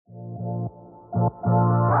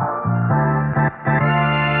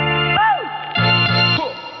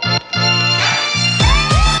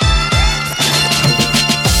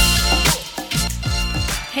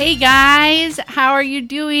Hey guys, how are you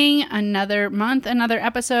doing? Another month, another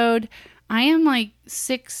episode. I am like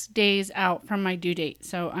 6 days out from my due date,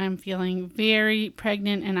 so I'm feeling very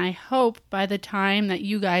pregnant, and I hope by the time that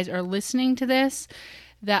you guys are listening to this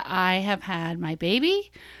that I have had my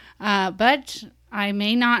baby, but I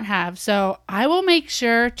may not have. So I will make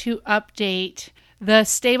sure to update the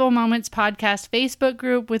Stable Moments Podcast Facebook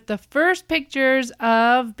group with the first pictures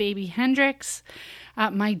of baby Hendrix.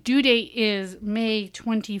 My due date is May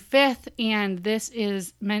 25th, and this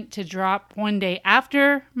is meant to drop one day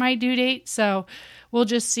after my due date, so we'll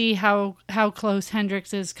just see how close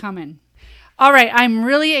Hendrix is coming. All right, I'm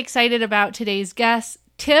really excited about today's guest.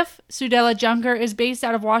 Tiff Sudella Junker is based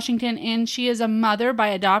out of Washington, and she is a mother by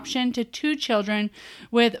adoption to 2 children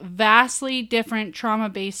with vastly different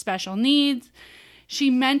trauma-based special needs. She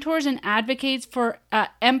mentors and advocates for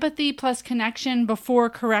empathy plus connection before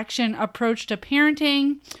correction approach to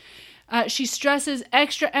parenting. She stresses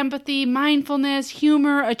extra empathy, mindfulness,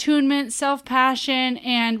 humor, attunement, self-passion,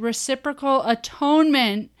 and reciprocal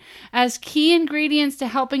atonement as key ingredients to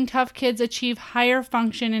helping tough kids achieve higher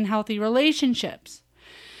function in healthy relationships.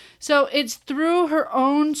 So it's through her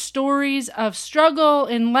own stories of struggle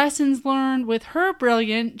and lessons learned with her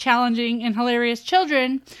brilliant, challenging, and hilarious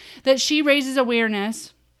children that she raises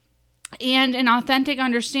awareness and an authentic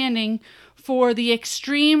understanding for the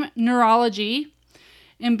extreme neurology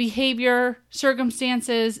and behavior,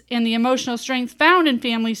 circumstances, and the emotional strength found in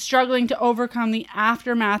families struggling to overcome the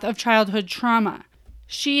aftermath of childhood trauma.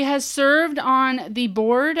 She has served on the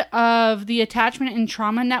board of the Attachment and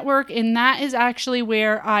Trauma Network, and that is actually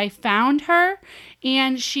where I found her.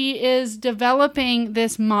 And she is developing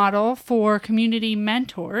this model for community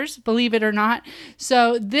mentors, believe it or not.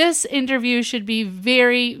 So this interview should be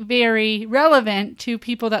very, very relevant to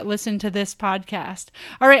people that listen to this podcast.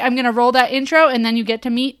 All right, I'm going to roll that intro, and then you get to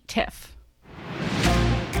meet Tiff.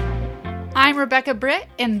 I'm Rebecca Britt,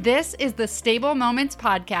 and this is the Stable Moments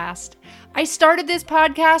Podcast. I started this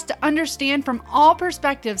podcast to understand from all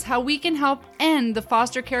perspectives how we can help end the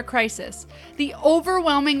foster care crisis. The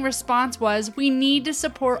overwhelming response was we need to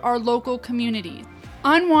support our local communities.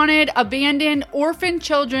 Unwanted, abandoned, orphaned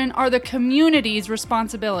children are the community's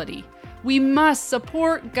responsibility. We must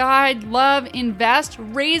support, guide, love, invest,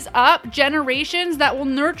 raise up generations that will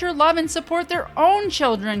nurture, love, and support their own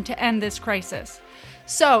children to end this crisis.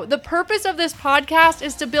 So, the purpose of this podcast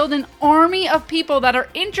is to build an army of people that are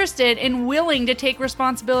interested and willing to take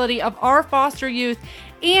responsibility of our foster youth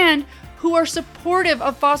and who are supportive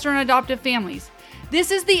of foster and adoptive families.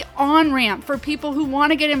 This is the on-ramp for people who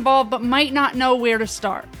want to get involved but might not know where to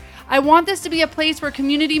start. I want this to be a place where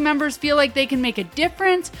community members feel like they can make a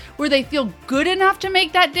difference, where they feel good enough to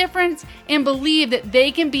make that difference, and believe that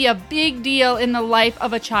they can be a big deal in the life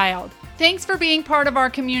of a child. Thanks for being part of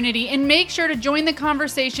our community, and make sure to join the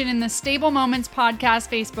conversation in the Stable Moments Podcast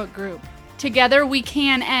Facebook group. Together, we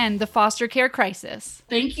can end the foster care crisis.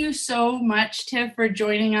 Thank you so much, Tiff, for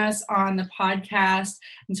joining us on the podcast.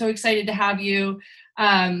 I'm so excited to have you.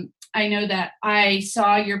 I know that I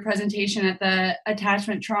saw your presentation at the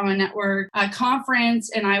Attachment Trauma Network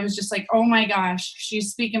conference, and I was just like, oh my gosh,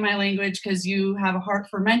 she's speaking my language, because you have a heart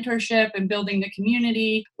for mentorship and building the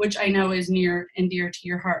community, which I know is near and dear to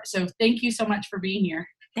your heart. So thank you so much for being here.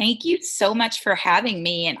 Thank you so much for having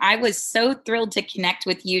me. And I was so thrilled to connect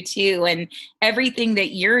with you too. And everything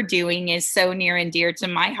that you're doing is so near and dear to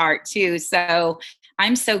my heart too. So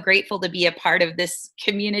I'm so grateful to be a part of this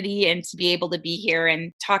community and to be able to be here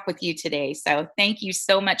and talk with you today. So thank you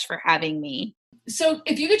so much for having me. So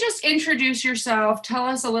if you could just introduce yourself, tell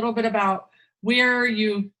us a little bit about where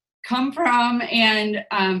you come from and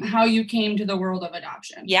how you came to the world of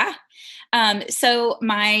adoption. Yeah. So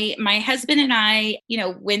my husband and I,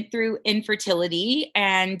 went through infertility,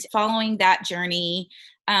 and following that journey,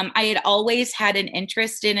 I had always had an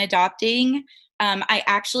interest in adopting. I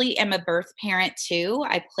actually am a birth parent too.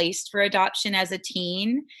 I placed for adoption as a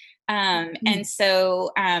teen. And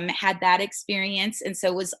so had that experience. And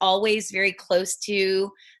so was always very close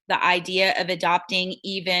to the idea of adopting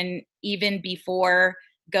even before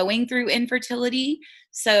going through infertility.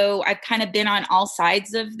 So I've kind of been on all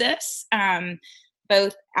sides of this,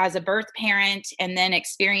 both as a birth parent and then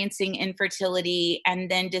experiencing infertility and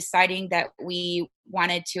then deciding that we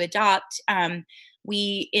wanted to adopt.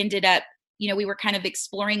 We ended up, we were kind of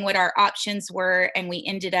exploring what our options were, and we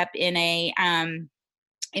ended up in a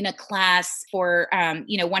class for,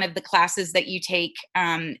 one of the classes that you take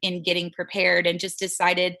in getting prepared, and just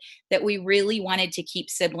decided that we really wanted to keep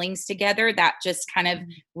siblings together. That just kind of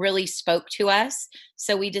really spoke to us.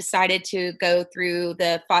 So we decided to go through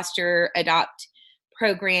the foster adopt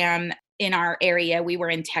program in our area. We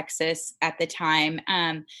were in Texas at the time.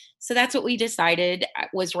 So that's what we decided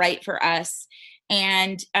was right for us.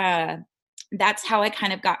 And that's how I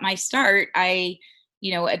kind of got my start. I,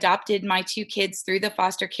 adopted my 2 kids through the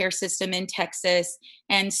foster care system in Texas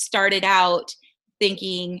and started out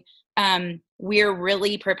thinking, we're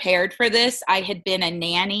really prepared for this. I had been a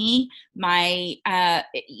nanny my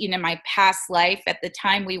past life. At the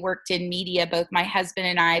time we worked in media, both my husband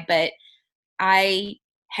and I, but I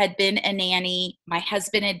had been a nanny. My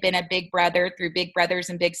husband had been a big brother through Big Brothers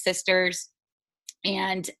and Big Sisters.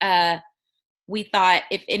 And we thought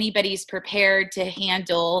if anybody's prepared to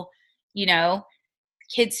handle,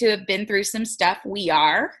 kids who have been through some stuff, we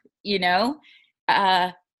are,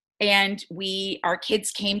 and our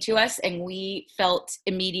kids came to us and we felt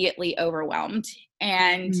immediately overwhelmed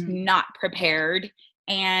and not prepared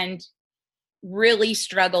and really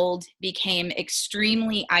struggled, became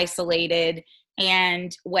extremely isolated.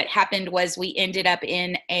 And what happened was we ended up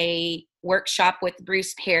in a workshop with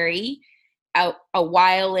Bruce Perry a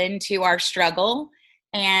while into our struggle.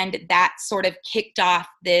 And that sort of kicked off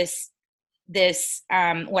this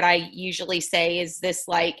what I usually say is this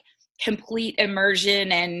like complete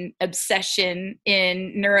immersion and obsession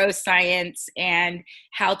in neuroscience and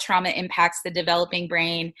how trauma impacts the developing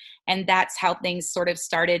brain. And that's how things sort of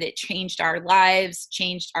started. It changed our lives,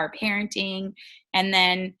 changed our parenting. And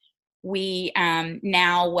then we,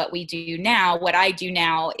 what I do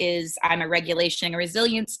now is I'm a regulation and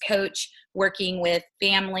resilience coach working with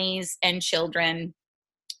families and children,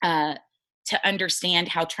 to understand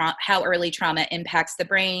how early trauma impacts the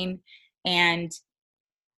brain and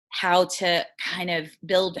how to kind of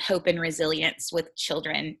build hope and resilience with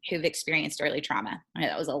children who've experienced early trauma.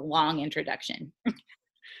 That was a long introduction.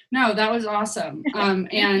 No, that was awesome.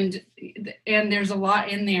 And there's a lot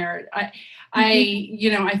in there.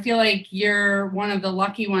 I feel like you're one of the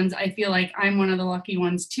lucky ones. I feel like I'm one of the lucky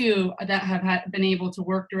ones too, that have been able to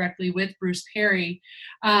work directly with Bruce Perry.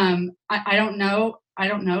 I don't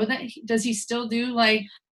know that does he still do like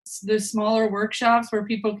the smaller workshops where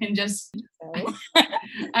people can just,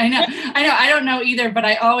 I know. I don't know either, but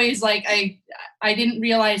I always I didn't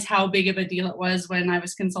realize how big of a deal it was when I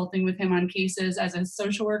was consulting with him on cases as a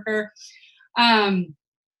social worker. But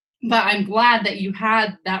I'm glad that you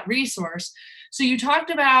had that resource. So you talked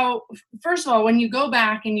about, first of all, when you go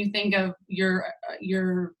back and you think of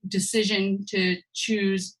your decision to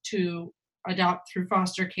choose to adopt through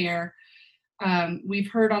foster care,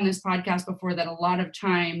 we've heard on this podcast before that a lot of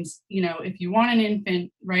times, if you want an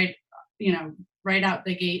infant right out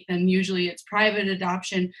the gate, then usually it's private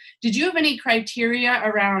adoption. Did you have any criteria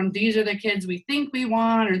around these are the kids we think we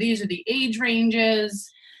want, or these are the age ranges?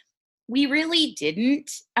 We really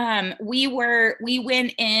didn't. We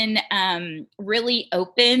went in really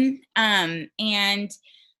open, and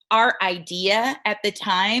our idea at the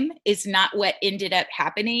time is not what ended up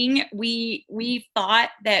happening. We thought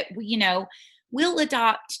that we'll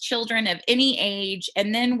adopt children of any age,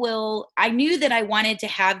 and then I knew that I wanted to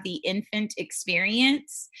have the infant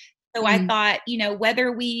experience. So I thought,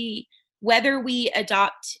 whether we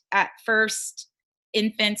adopt at first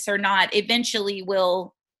infants or not, eventually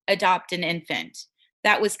we'll adopt an infant.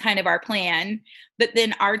 That was kind of our plan. But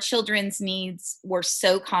then our children's needs were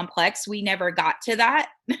so complex, we never got to that.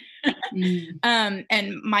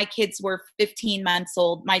 And my kids were 15 months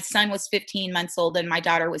old. My son was 15 months old and my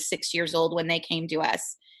daughter was 6 years old when they came to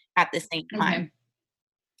us at the same time. Okay.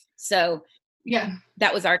 So yeah,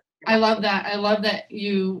 that was I love that. I love that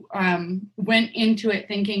you went into it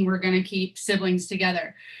thinking we're going to keep siblings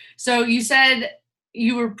together. So you said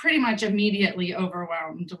you were pretty much immediately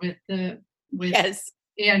overwhelmed with yes.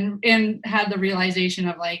 And had the realization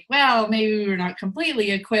of maybe we were not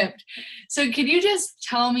completely equipped. So could you just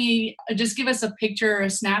tell me, just give us a picture or a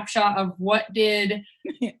snapshot of what this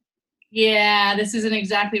isn't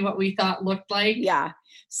exactly what we thought looked like? Yeah.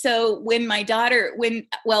 So when my daughter, we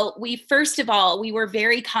were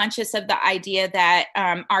very conscious of the idea that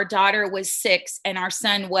our daughter was 6 and our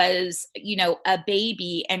son was, a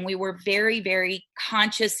baby. And we were very, very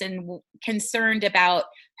conscious and concerned about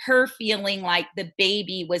her feeling like the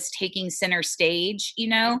baby was taking center stage,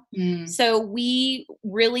 So we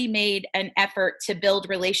really made an effort to build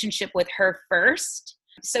relationship with her first.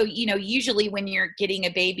 So, usually when you're getting a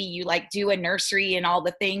baby, you do a nursery and all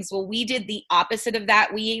the things. Well, we did the opposite of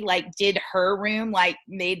that. We did her room,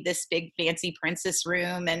 made this big fancy princess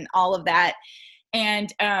room and all of that.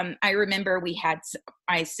 And I remember we had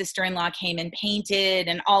my sister-in-law came and painted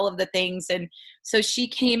and all of the things. And so she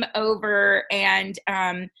came over and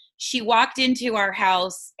she walked into our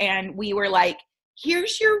house and we were like,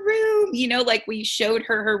 here's your room, like we showed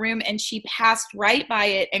her room, and she passed right by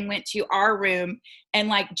it and went to our room and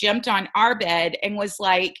like jumped on our bed and was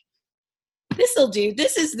like, this'll do.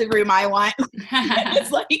 This is the room I want.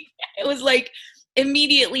 it was like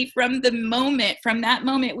immediately from that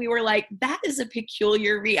moment, we were like, that is a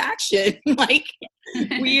peculiar reaction. Like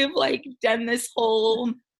we have like done this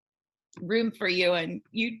whole room for you, and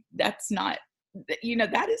that's not,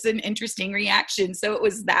 that is an interesting reaction. So it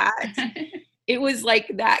was that. It was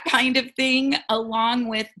like that kind of thing, along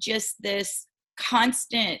with just this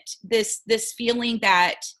constant, this feeling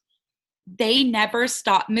that they never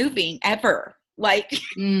stop moving ever. Like,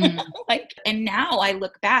 and now I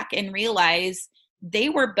look back and realize they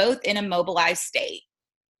were both in a mobilized state,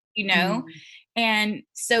 and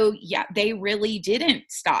so, yeah, they really didn't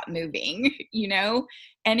stop moving,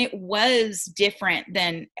 and it was different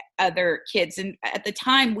than other kids. And at the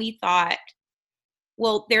time we thought,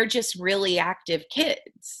 well, they're just really active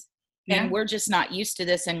kids, and we're just not used to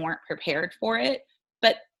this and weren't prepared for it.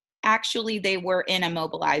 But actually they were in a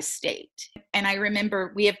mobilized state. And I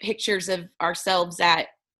remember we have pictures of ourselves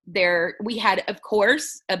we had, of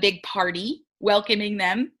course, a big party welcoming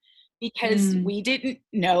them, because we didn't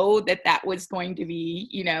know that was going to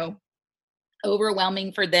be,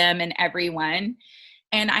 overwhelming for them and everyone.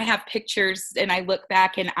 And I have pictures and I look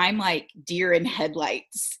back and I'm like deer in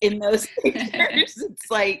headlights in those pictures.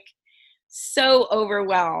 It's like so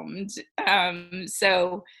overwhelmed.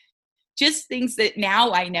 So just things that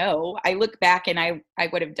now I know, I look back and I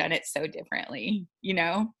would have done it so differently,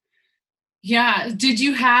 Yeah. Did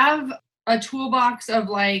you have a toolbox of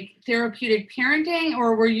like therapeutic parenting,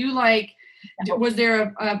 or were you like, was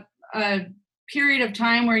there a period of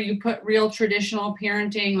time where you put real traditional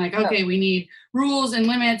parenting, like, okay, we need rules and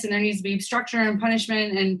limits and there needs to be structure and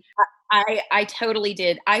punishment? And I totally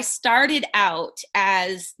did. I started out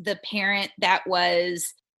as the parent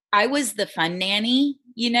I was the fun nanny,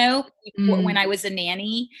 when I was a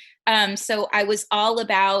nanny. So I was all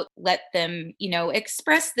about let them,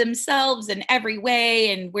 express themselves in every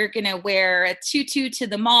way. And we're going to wear a tutu to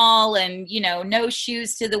the mall and, no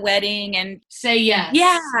shoes to the wedding and say yes.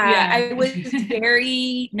 Yeah. I was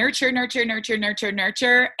very nurture.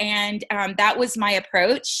 And that was my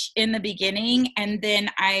approach in the beginning. And then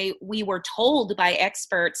we were told by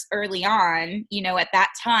experts early on, at that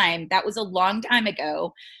time, that was a long time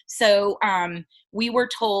ago. So we were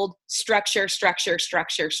told structure.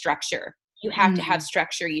 You have to have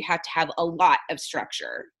structure. You have to have a lot of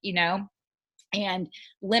structure, and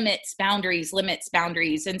limits, boundaries.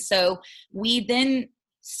 And so we then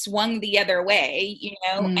swung the other way,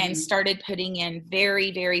 and started putting in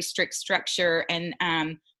very, very strict structure,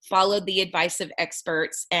 and followed the advice of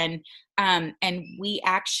experts. And we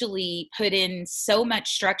actually put in so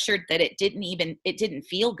much structure that it didn't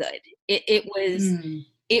feel good.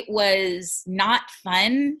 It was not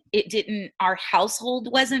fun. Our household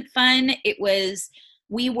wasn't fun.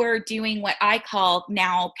 We were doing what I call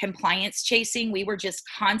now compliance chasing. We were just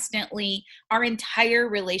constantly, our entire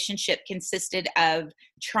relationship consisted of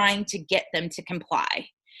trying to get them to comply.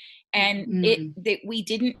 And we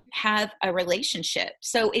didn't have a relationship.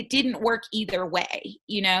 So it didn't work either way,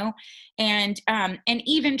 and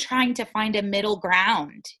even trying to find a middle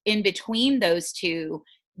ground in between those two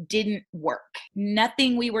didn't work.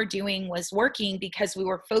 Nothing we were doing was working because we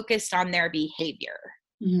were focused on their behavior.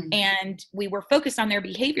 And we were focused on their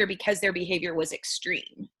behavior because their behavior was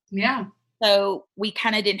extreme. Yeah. So we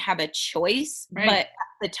kind of didn't have a choice, right. But at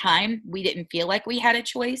the time we didn't feel like we had a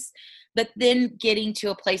choice. But then getting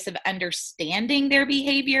to a place of understanding their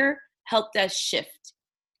behavior helped us shift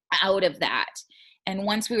out of that. And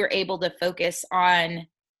once we were able to focus on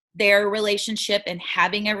their relationship and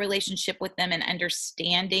having a relationship with them and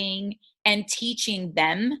understanding and teaching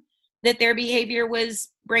them that their behavior was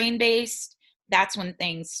brain-based, that's when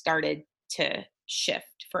things started to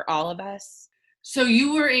shift for all of us. So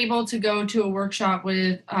you were able to go to a workshop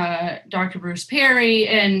with Dr. Bruce Perry,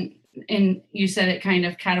 and you said it kind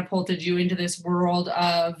of catapulted you into this world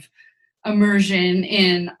of immersion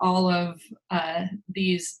in all of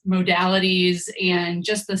these modalities and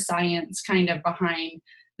just the science kind of behind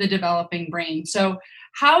the developing brain. So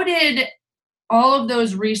how did all of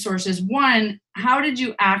those resources, how did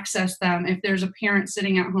you access them? If there's a parent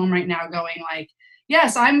sitting at home right now going like,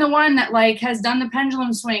 yes, I'm the one that like has done the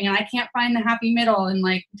pendulum swing and I can't find the happy middle, and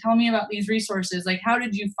like, tell me about these resources. Like, how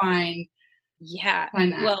did you find that?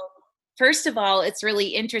 Well, first of all, it's really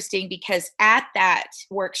interesting because at that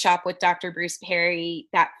workshop with Dr. Bruce Perry,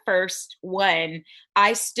 that first one,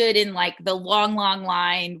 I stood in like the long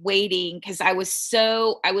line waiting because I was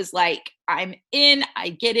like, I'm in,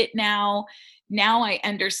 I get it now. now I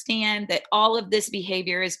understand that all of this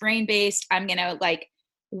behavior is brain-based. I'm going to like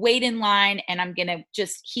wait in line and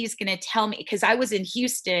he's going to tell me, because I was in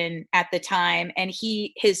Houston at the time and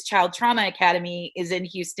his child trauma academy is in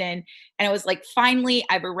Houston. And I was like, finally,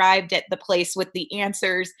 I've arrived at the place with the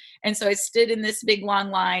answers. And so I stood in this big long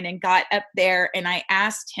line and got up there and I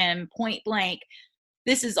asked him point blank,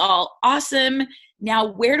 this is all awesome. Now,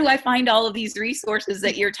 where do I find all of these resources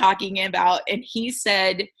that you're talking about? And he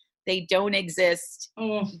said, they don't exist.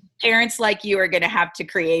 Oh. Parents like you are going to have to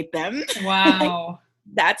create them. Wow.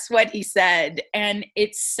 That's what he said. And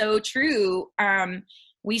it's so true.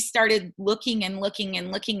 We started looking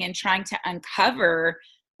and trying to uncover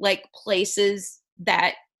like places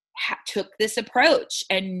that took this approach,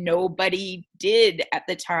 and nobody did at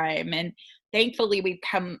the time. And thankfully we've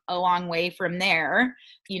come a long way from there.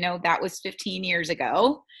 That was 15 years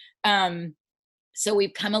ago. So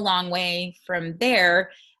we've come a long way from there.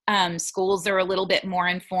 Schools are a little bit more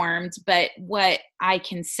informed, but what I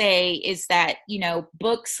can say is that,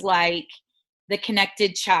 books like The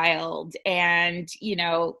Connected Child and,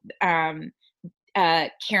 Karen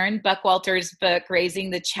Buckwalter's book, Raising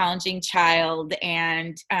the Challenging Child,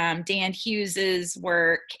 and Dan Hughes's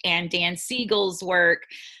work and Dan Siegel's work,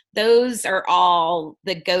 those are all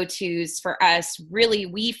the go-tos for us. Really,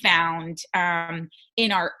 we found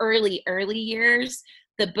in our early years,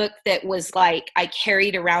 the book that was like I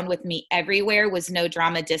carried around with me everywhere was No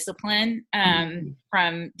Drama Discipline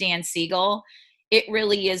from Dan Siegel. It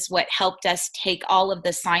really is what helped us take all of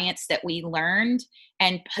the science that we learned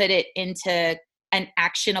and put it into an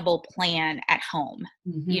actionable plan at home.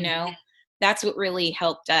 That's what really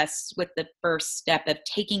helped us with the first step of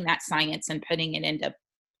taking that science and putting it into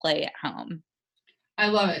play at home. I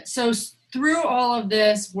love it. So through all of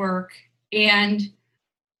this work and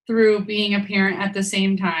through being a parent at the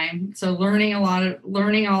same time, so learning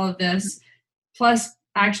all of this, plus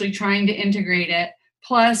actually trying to integrate it,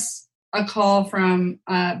 plus a call from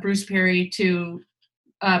Bruce Perry to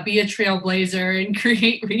be a trailblazer and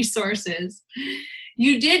create resources,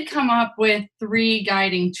 you did come up with 3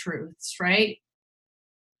 guiding truths, right?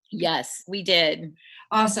 Yes, we did.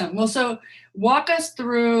 Awesome. Well, so walk us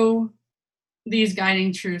through these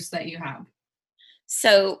guiding truths that you have.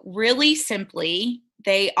 So really simply,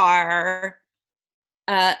 they are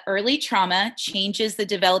early trauma changes the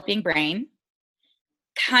developing brain.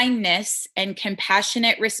 Kindness and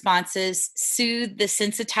compassionate responses soothe the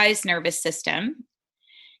sensitized nervous system.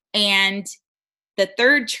 And the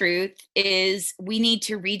third truth is we need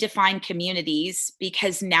to redefine communities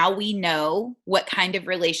because now we know what kind of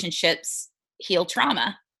relationships heal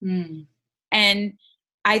trauma. And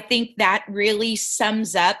I think that really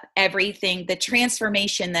sums up everything, the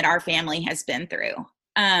transformation that our family has been through.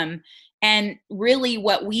 And really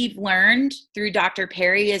what we've learned through Dr.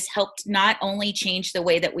 Perry has helped not only change the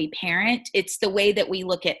way that we parent, it's the way that we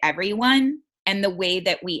look at everyone and the way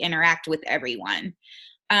that we interact with everyone.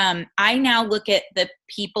 I now look at the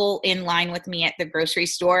people in line with me at the grocery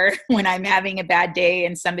store when I'm having a bad day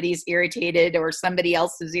and somebody's irritated or somebody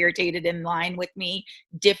else is irritated in line with me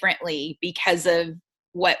differently because of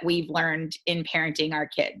what we've learned in parenting our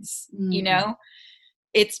kids.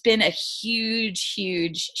 It's been a huge,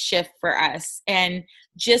 huge shift for us. And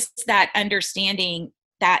just that understanding,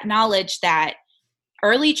 that knowledge that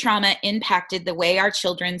early trauma impacted the way our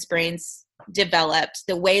children's brains developed,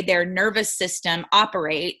 the way their nervous system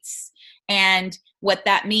operates. And what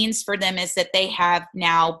that means for them is that they have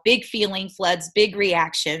now big feeling floods, big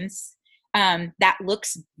reactions. That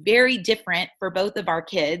looks very different for both of our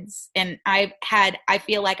kids. And I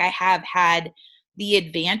feel like I have had the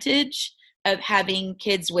advantage of having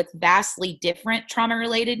kids with vastly different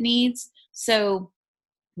trauma-related needs. So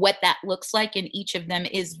what that looks like in each of them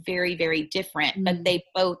is very, very different, but they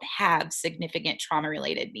both have significant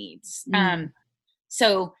trauma-related needs.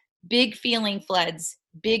 So big feeling floods,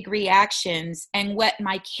 big reactions. And what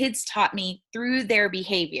my kids taught me through their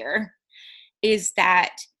behavior is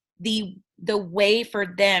that the way for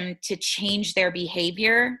them to change their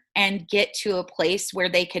behavior and get to a place where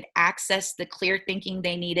they could access the clear thinking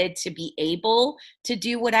they needed to be able to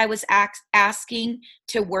do what I was asking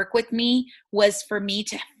to work with me was for me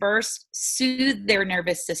to first soothe their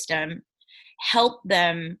nervous system, help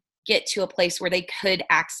them get to a place where they could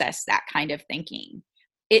access that kind of thinking.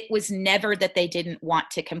 It was never that they didn't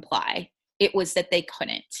want to comply. It was that they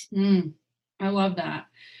couldn't. I love that.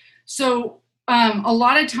 So a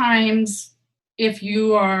lot of times, if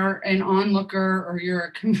you are an onlooker or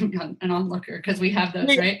you're an onlooker, because we have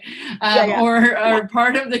those, right? Or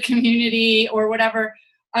part of the community or whatever,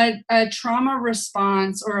 a trauma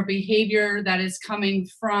response or a behavior that is coming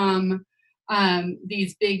from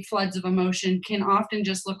these big floods of emotion can often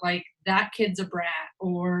just look like that kid's a brat,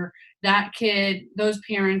 or that kid, those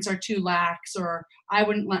parents are too lax, or I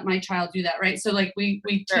wouldn't let my child do that, right? So like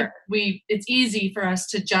Sure. it's easy for us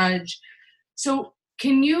to judge. So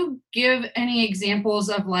can you give any examples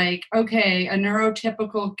of like, okay, a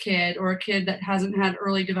neurotypical kid or a kid that hasn't had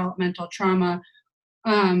early developmental trauma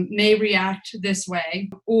may react this way,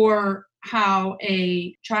 or how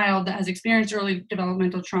a child that has experienced early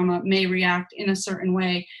developmental trauma may react in a certain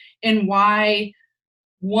way, and why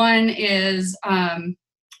one is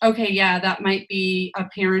okay, yeah, that might be a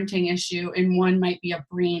parenting issue, and one might be a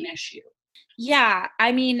brain issue. Yeah,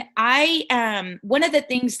 I mean, I one of the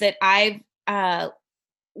things that I've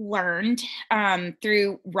learned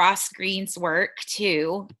through Ross Green's work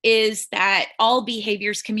too is that all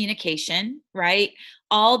behavior is communication, right?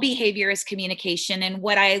 All behavior is communication. And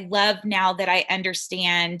what I love now that I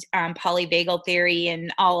understand polyvagal theory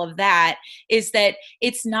and all of that is that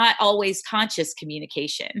it's not always conscious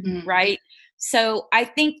communication, Mm. right? So I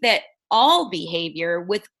think that all behavior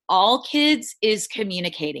with all kids is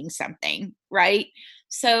communicating something, right?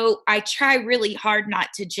 So I try really hard not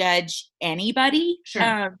to judge anybody,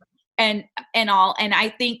 Sure. and all. And I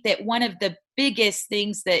think that one of the biggest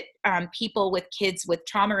things that people with kids with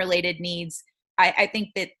trauma related needs, I think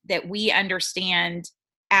that we understand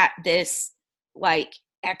at this like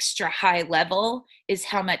extra high level is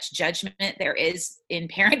how much judgment there is in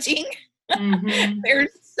parenting. Mm-hmm. There's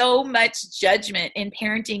so much judgment in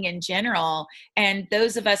parenting in general. And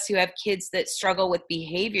those of us who have kids that struggle with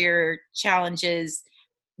behavior challenges,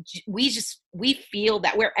 we feel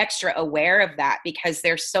that we're extra aware of that because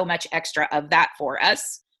there's so much extra of that for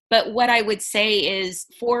us. But what I would say is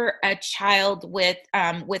for a child with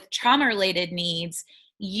trauma related needs,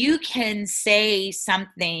 you can say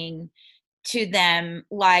something to them,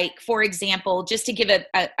 like, for example, just to give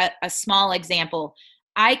a small example,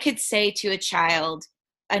 I could say to a child,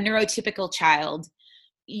 a neurotypical child,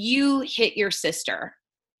 you hit your sister,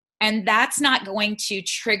 and that's not going to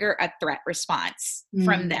trigger a threat response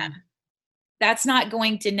from them. That's not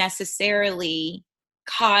going to necessarily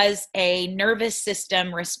cause a nervous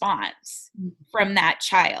system response from that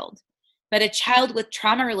child. But a child with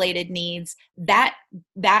trauma related needs, that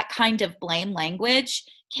kind of blame language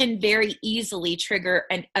can very easily trigger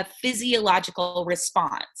a physiological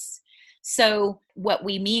response. So what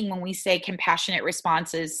we mean when we say compassionate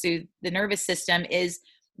responses to the nervous system is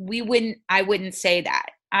I wouldn't say that.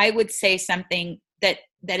 I would say something that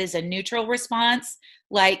is a neutral response,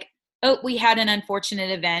 like, oh, we had an unfortunate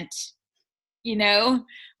event,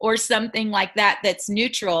 or something like that, that's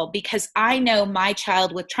neutral, because I know my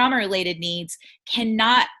child with trauma related needs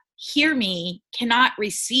cannot hear me, cannot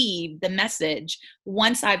receive the message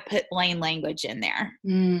once I put blame language in there.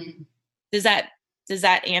 Does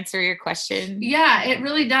that answer your question? Yeah, it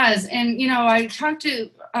really does. And I talked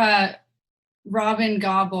to Robin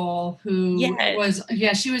Gobble, who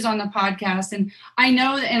she was on the podcast, and I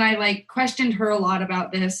know that, and I like questioned her a lot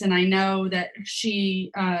about this, and I know that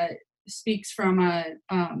she speaks from a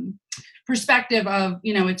perspective of,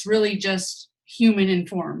 it's really just human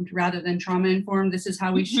informed rather than trauma informed. This is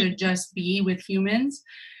how we should just be with humans.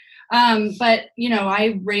 But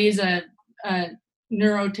I raise a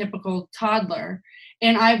neurotypical toddler,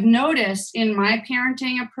 and I've noticed in my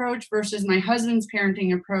parenting approach versus my husband's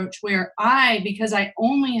parenting approach, where because I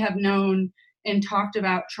only have known and talked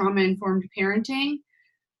about trauma-informed parenting,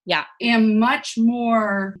 am much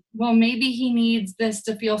more, well, maybe he needs this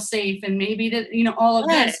to feel safe, and maybe that, all of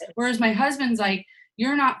this. Whereas my husband's like,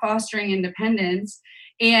 you're not fostering independence,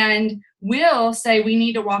 and will say we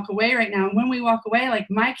need to walk away right now. And when we walk away, like,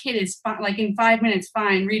 my kid is like in 5 minutes,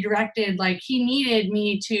 fine, redirected. Like, he needed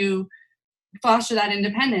me to foster that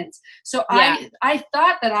independence. So I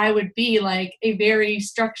thought that I would be like a very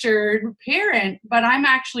structured parent, but I'm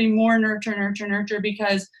actually more nurture,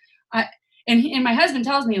 because and my husband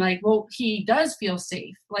tells me, like, well, he does feel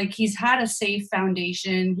safe. Like, he's had a safe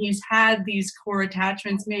foundation. He's had these core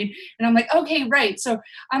attachments made. And I'm like, okay, right. So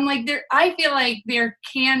I'm like, I feel like there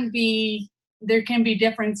can be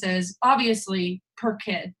differences, obviously, per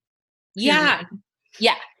kid. Yeah.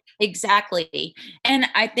 Yeah. Exactly. And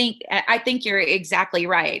I think you're exactly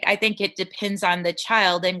right. I think it depends on the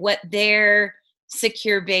child and what their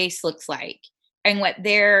secure base looks like and what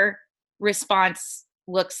their response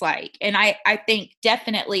looks like. And I think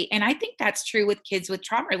definitely, and I think that's true with kids with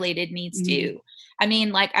trauma related needs too. I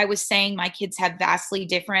mean, like I was saying, my kids have vastly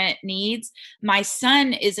different needs. My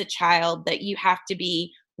son is a child that you have to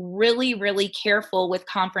be really, really careful with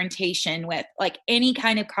confrontation with. Like, any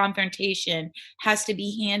kind of confrontation has to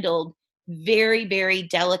be handled very, very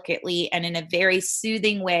delicately and in a very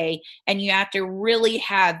soothing way. And you have to really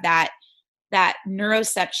have that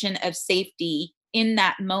neuroception of safety in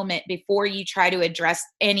that moment before you try to address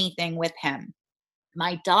anything with him.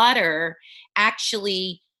 My daughter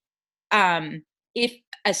actually, if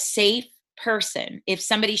a safe person, if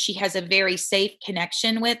somebody she has a very safe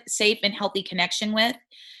and healthy connection with,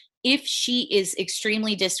 if she is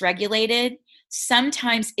extremely dysregulated,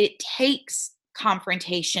 sometimes it takes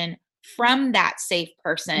confrontation from that safe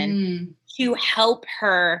person to help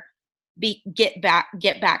her get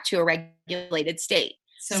back to a regulated state.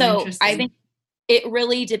 So I think it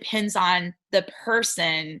really depends on the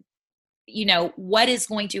person, what is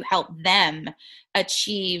going to help them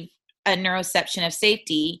achieve a neuroception of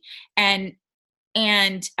safety. And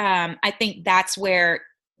I think that's where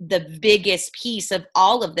the biggest piece of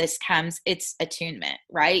all of this comes. It's attunement,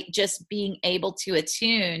 right? Just being able to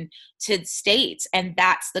attune to states. And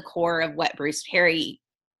that's the core of what Bruce Perry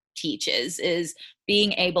teaches, is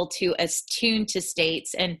being able to attune to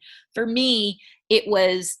states. And for me, it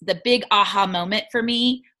was the big aha moment for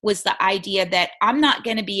me was the idea that I'm not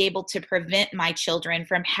going to be able to prevent my children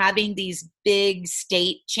from having these big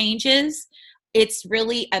state changes. It's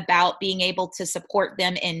really about being able to support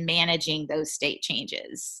them in managing those state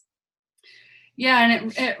changes. Yeah,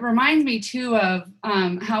 and it reminds me too of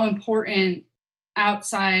how important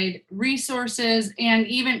outside resources and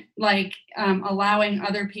even like allowing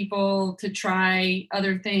other people to try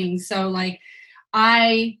other things. So like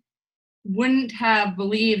I wouldn't have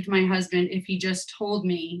believed my husband if he just told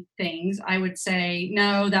me things. I would say,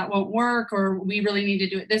 no, that won't work, or we really need to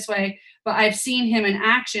do it this way. But I've seen him in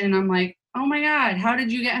action and I'm like, oh my God, how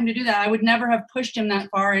did you get him to do that? I would never have pushed him that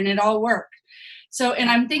far and it all worked. So, and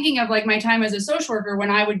I'm thinking of like my time as a social worker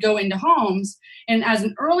when I would go into homes, and as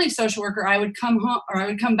an early social worker, I would come home or I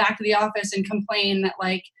would come back to the office and complain that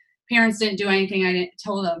like parents didn't do anything I didn't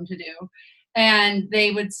tell them to do. And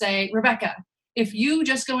they would say, Rebecca, if you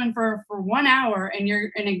just go in for 1 hour and you're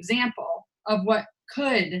an example of what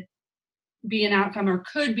could be an outcome or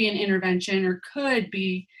could be an intervention or could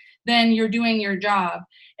be, then you're doing your job.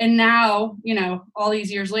 And now, all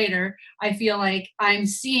these years later, I feel like I'm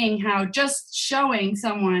seeing how just showing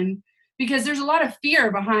someone, because there's a lot of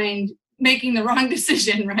fear behind making the wrong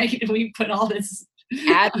decision, right? We put all this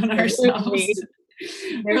on ourselves.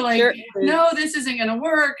 We're like, no, this isn't going to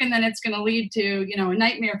work. And then it's going to lead to, a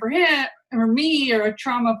nightmare for him or me, or a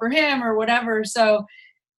trauma for him or whatever. So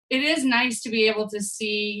it is nice to be able to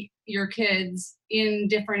see your kids in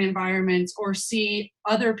different environments or see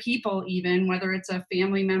other people, even whether it's a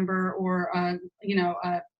family member or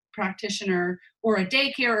a practitioner or a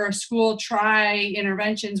daycare or a school, try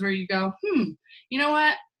interventions where you go, you know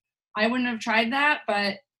what? I wouldn't have tried that,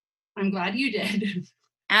 but I'm glad you did.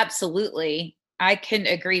 Absolutely. I couldn't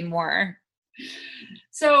agree more.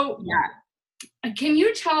 So can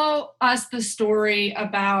you tell us the story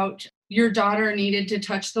about your daughter needed to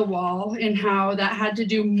touch the wall and how that had to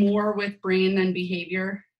do more with brain than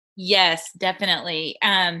behavior? Yes, definitely.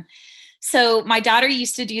 So my daughter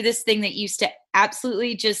used to do this thing that used to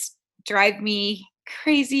absolutely just drive me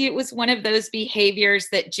crazy. It was one of those behaviors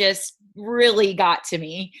that just really got to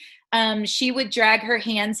me. She would drag her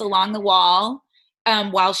hands along the wall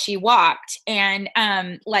while she walked. And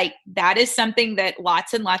that is something that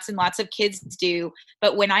lots and lots and lots of kids do.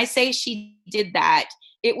 But when I say she did that,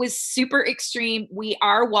 it was super extreme.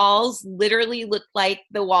 Our walls literally looked like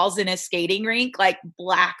the walls in a skating rink, like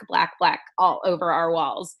black, black, black all over our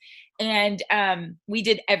walls. And we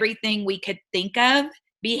did everything we could think of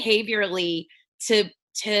behaviorally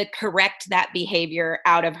to correct that behavior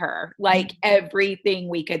out of her, like everything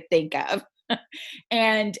we could think of.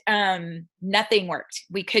 And nothing worked.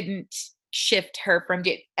 We couldn't shift her from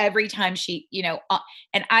every time she,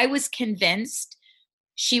 and I was convinced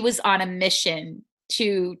she was on a mission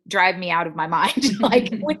to drive me out of my mind,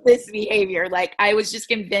 like with this behavior. Like I was just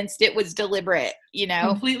convinced it was deliberate,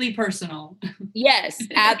 Completely personal. Yes,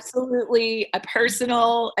 absolutely. A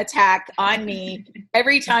personal attack on me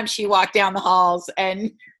every time she walked down the halls.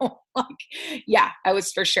 And I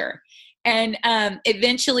was for sure. And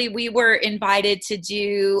eventually we were invited to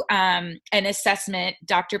do an assessment,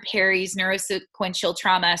 Dr. Perry's neurosequential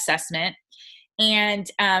trauma assessment. And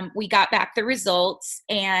we got back the results,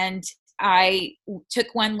 and I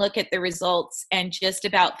took one look at the results and just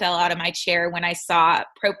about fell out of my chair when I saw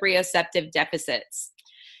proprioceptive deficits.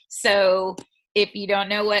 So if you don't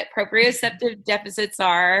know what proprioceptive deficits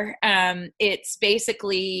are, it's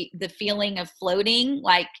basically the feeling of floating,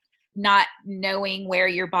 like not knowing where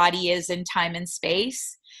your body is in time and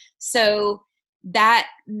space. So that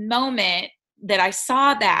moment that I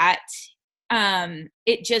saw that,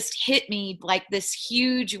 it just hit me like this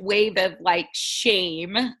huge wave of like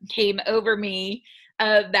shame came over me,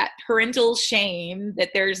 of that parental shame that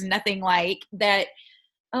there's nothing like that.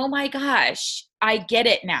 Oh my gosh, I get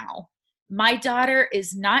it now. My daughter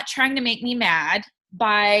is not trying to make me mad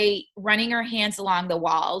by running her hands along the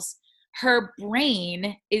walls. Her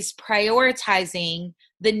brain is prioritizing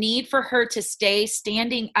the need for her to stay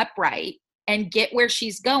standing upright and get where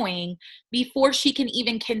she's going before she can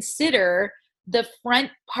even consider the front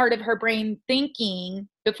part of her brain thinking,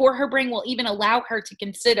 before her brain will even allow her to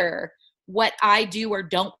consider what I do or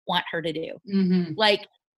don't want her to do. Mm-hmm. Like,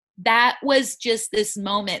 that was just this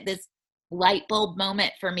moment, this light bulb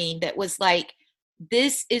moment for me that was like,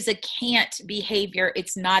 this is a can't behavior.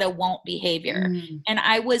 It's not a won't behavior. Mm. And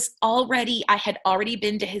I had already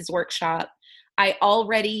been to his workshop. I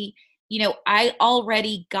already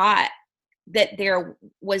got that there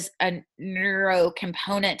was a neuro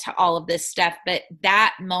component to all of this stuff. But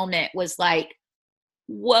that moment was like,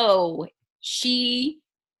 whoa, she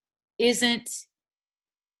isn't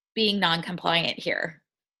being non-compliant here.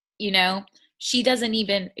 She's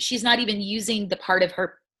not even using the part of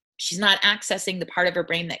her, she's not accessing the part of her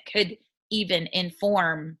brain that could even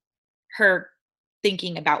inform her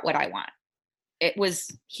thinking about what I want. It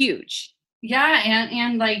was huge. Yeah.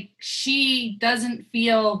 And like, she doesn't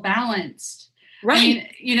feel balanced. Right. I mean,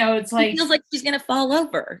 it's like, it feels like she's going to fall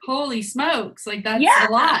over. Holy smokes. Like, that's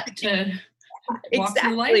a lot to walk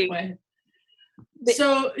through life with.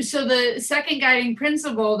 So the second guiding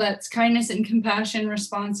principle, that's kindness and compassion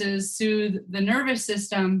responses soothe the nervous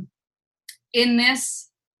system. In this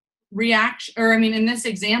in this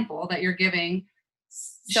example that you're giving,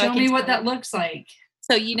 show me what that looks like.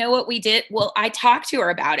 So you know what we did? Well, I talked to her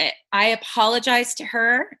about it. I apologized to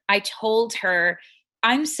her. I told her,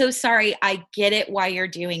 I'm so sorry. I get it why you're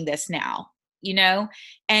doing this now,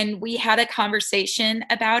 and we had a conversation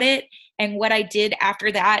about it. And what I did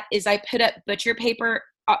after that is I put up butcher paper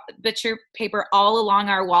all along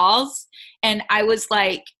our walls. And I was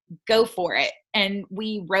like, go for it. And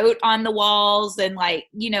we wrote on the walls, and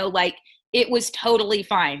it was totally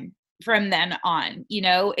fine from then on.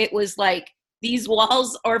 It was like, these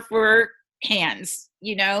walls are for hands,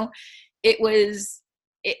 it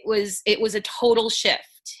was a total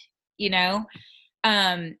shift,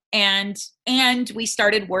 and we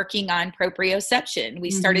started working on proprioception.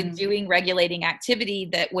 We started doing regulating activity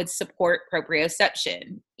that would support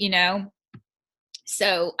proprioception,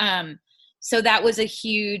 so that was a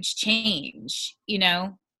huge change,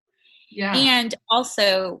 Yeah. And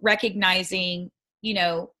also recognizing,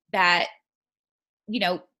 that,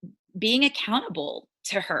 being accountable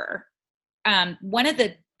to her. One of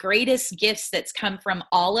the greatest gifts that's come from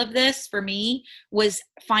all of this for me was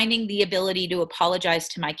finding the ability to apologize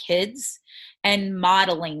to my kids and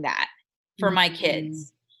modeling that for my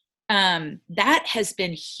kids. That has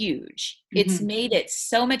been huge. It's made it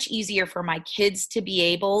so much easier for my kids to be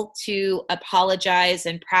able to apologize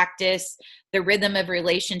and practice the rhythm of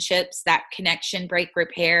relationships, that connection, break,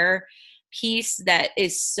 repair piece that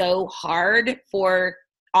is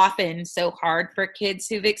often so hard for kids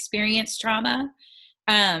who've experienced trauma.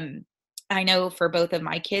 I know for both of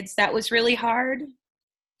my kids, that was really hard.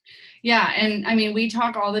 Yeah. And I mean, we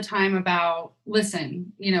talk all the time about,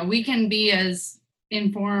 listen, we can be as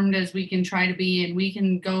informed as we can try to be, and we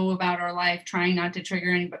can go about our life trying not to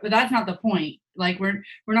trigger anybody, but that's not the point. Like, we're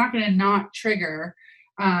not going to not trigger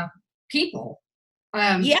people.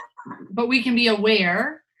 But we can be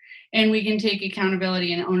aware, and we can take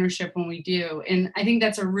accountability and ownership when we do. And I think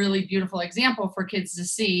that's a really beautiful example for kids to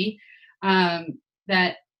see,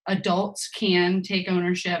 that adults can take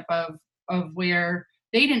ownership of where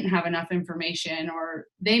they didn't have enough information or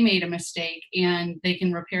they made a mistake, and they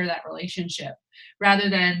can repair that relationship rather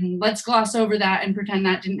than let's gloss over that and pretend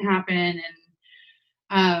that didn't happen.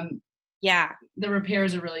 And the repair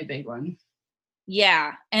is a really big one.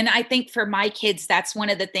 Yeah. And I think for my kids, that's one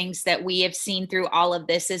of the things that we have seen through all of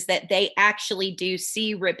this, is that they actually do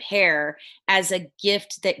see repair as a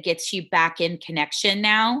gift that gets you back in connection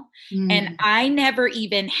now. And I never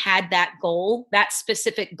even had that goal, that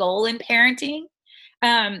specific goal in parenting,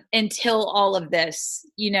 until all of this,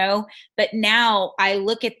 but now I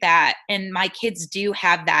look at that, and my kids do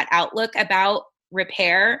have that outlook about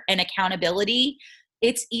repair and accountability.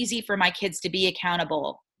 It's easy for my kids to be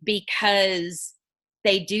accountable because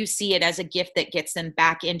they do see it as a gift that gets them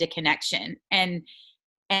back into connection. And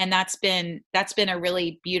that's been a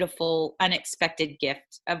really beautiful, unexpected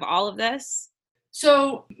gift of all of this.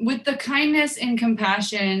 So with the kindness and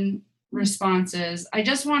compassion responses, I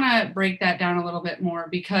just want to break that down a little bit more,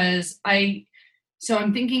 because I'm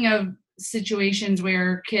thinking of situations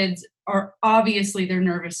where kids are obviously their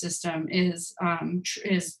nervous system is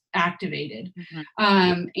activated,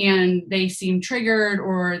 Mhm. and they seem triggered,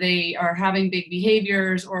 or they are having big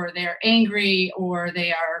behaviors, or they're angry, or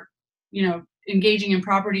they are, engaging in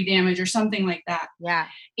property damage or something like that. Yeah.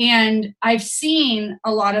 And I've seen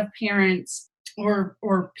a lot of parents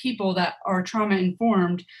or people that are trauma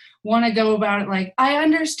informed want to go about it like, I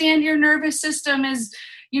understand your nervous system is,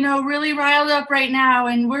 really riled up right now,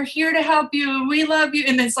 and we're here to help you, and we love you.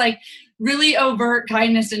 And it's like really overt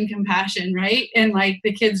kindness and compassion, right? And like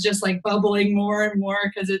the kids just like bubbling more and more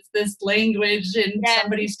because it's this language and Yeah.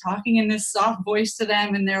 somebody's talking in this soft voice to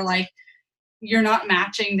them, and they're like, you're not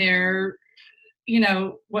matching their,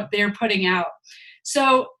 what they're putting out.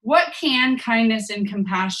 So, what can kindness and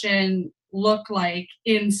compassion look like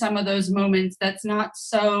in some of those moments that's not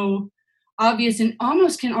so obvious and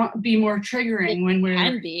almost can be more It triggering when we're,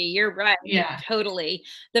 can be. You're right. yeah. Totally.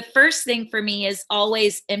 The first thing for me is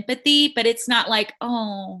always empathy, but it's not like,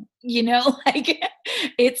 oh, like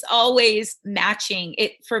it's always matching.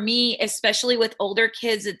 It for me, especially with older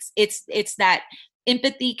kids, it's that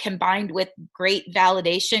empathy combined with great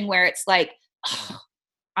validation where it's like, oh,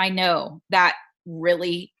 I know that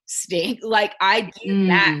really stink. Like I do Mm,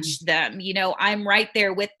 match them, I'm right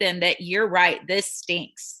there with them that you're right. This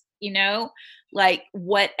stinks, like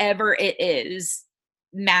whatever it is,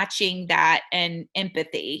 matching that and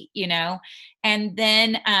empathy, and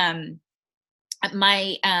then,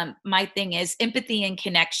 my thing is empathy and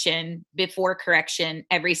connection before correction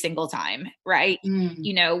every single time, right?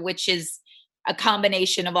 mm, Which is a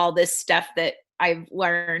combination of all this stuff that I've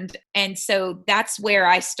learned. And so that's where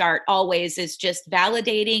I start always, is just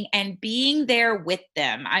validating and being there with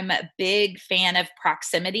them. I'm a big fan of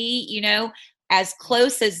proximity, as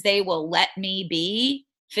close as they will let me be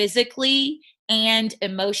physically and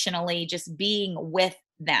emotionally, just being with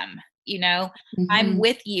them, I'm mhm,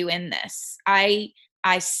 with you in this. I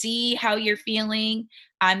see how you're feeling.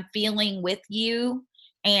 I'm feeling with you,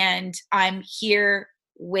 and I'm here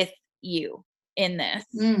with you in this.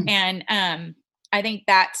 mm, And I think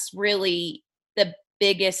that's really the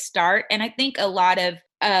biggest start. And I think a lot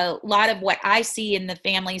of what I see in the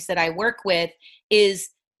families that I work with is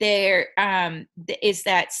is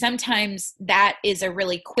that sometimes that is a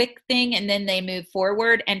really quick thing and then they move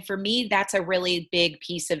forward, and for me that's a really big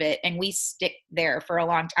piece of it, and we stick there for a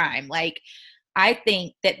long time. Like I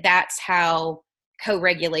think that that's how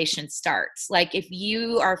co-regulation starts. Like if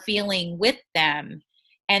you are feeling with them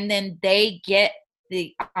and then they get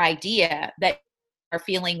the idea that you are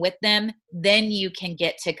feeling with them, then you can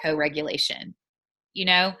get to co-regulation, you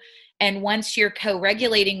know? And once you're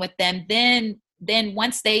co-regulating with them, then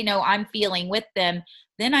once they know I'm feeling with them,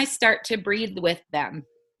 then I start to breathe with them.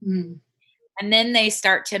 mm. And then they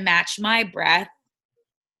start to match my breath.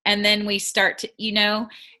 And then we start to,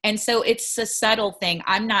 and so it's a subtle thing.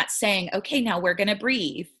 I'm not saying, okay, now we're going to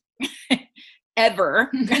breathe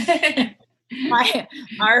ever. my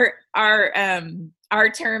our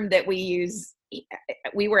term that we use,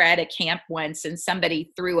 we were at a camp once and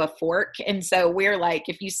somebody threw a fork, and so we're like,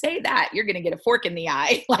 if you say that, you're going to get a fork in the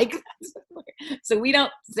eye. Like, so we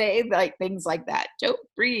don't say like things like that. Don't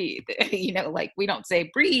breathe. Like we don't say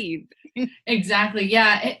breathe. Exactly.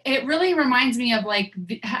 Yeah. It really reminds me of like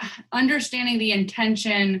understanding the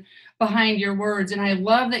intention behind your words. And I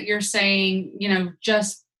love that you're saying,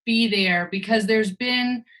 just be there, because there's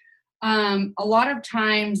been a lot of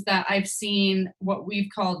times that I've seen what we've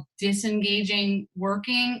called disengaging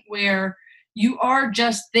working, where you are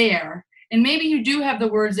just there. And maybe you do have the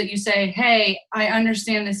words that you say, hey, I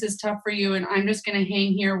understand this is tough for you, and I'm just going to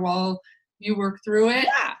hang here while you work through it.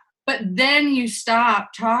 Yeah. But then you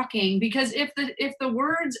stop talking, because if the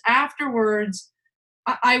words afterwards,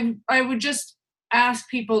 I would just ask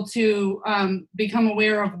people to become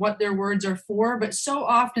aware of what their words are for. But so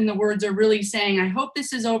often the words are really saying, I hope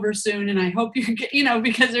this is over soon, and I hope you get,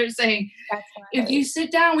 because they're saying, That's if you right.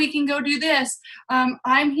 sit down, we can go do this.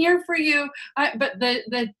 I'm here for you. But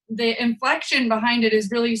the inflection behind it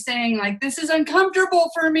is really saying, like, this is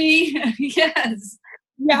uncomfortable for me. Yes.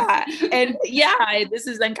 Yeah. And yeah, this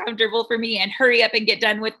is uncomfortable for me, and hurry up and get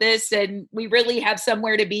done with this. And we really have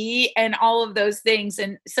somewhere to be, and all of those things.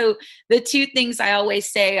 And so the two things I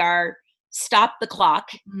always say are stop the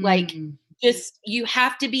clock. Like, Mm, just, you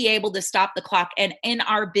have to be able to stop the clock. And in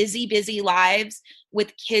our busy, busy lives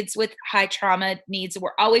with kids with high trauma needs,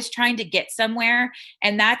 we're always trying to get somewhere.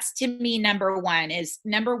 And that's, to me, number one,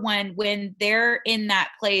 when they're in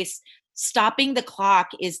that place, stopping the clock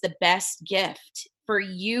is the best gift for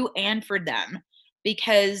you and for them,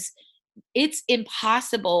 because it's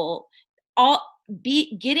impossible. All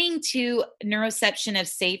getting to neuroception of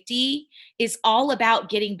safety is all about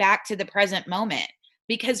getting back to the present moment,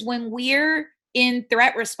 because when we're in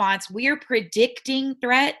threat response, we're predicting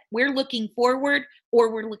threat, we're looking forward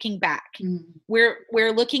or we're looking back. We're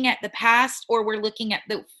looking at the past or we're looking at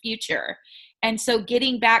the future. And so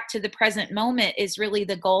getting back to the present moment is really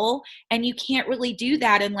the goal, and you can't really do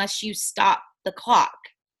that unless you stop the clock,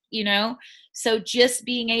 so just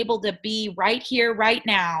being able to be right here right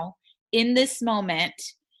now in this moment,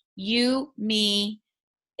 you, me,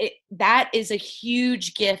 that is a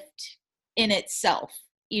huge gift in itself,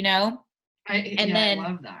 I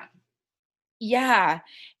love that. Yeah.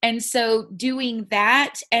 And so doing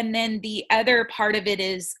that. And then the other part of it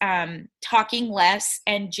is talking less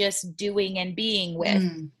and just doing and being with,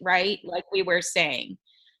 right? Like we were saying.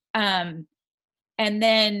 And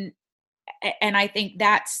I think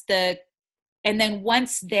and then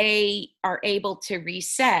once they are able to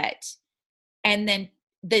reset, and then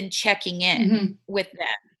checking in with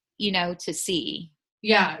them, to see.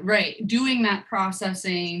 Yeah, right. Doing that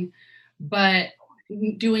processing, but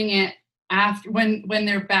doing it after when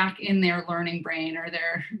they're back in their learning brain or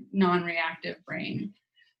their non-reactive brain.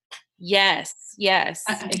 Yes,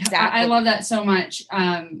 exactly. I love that so much.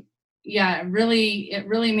 Yeah, it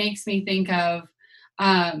really makes me think of,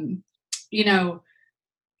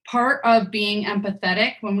 part of being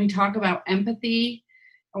empathetic. When we talk about empathy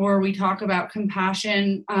or we talk about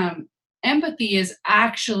compassion, empathy is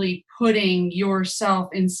actually putting yourself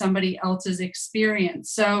in somebody else's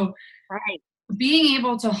experience. So right. Being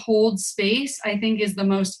able to hold space, I think, is the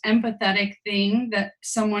most empathetic thing that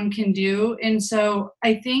someone can do. And so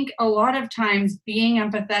I think a lot of times being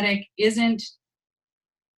empathetic isn't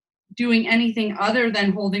doing anything other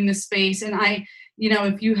than holding the space. And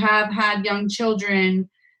if you have had young children,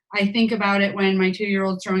 I think about it when my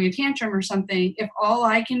 2-year-old's throwing a tantrum or something. If all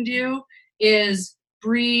I can do is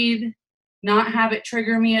breathe, not have it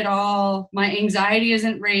trigger me at all, my anxiety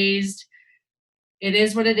isn't raised, it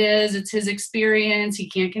is what it is, it's his experience, he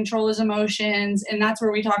can't control his emotions. And that's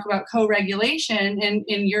where we talk about co-regulation and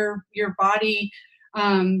in your body,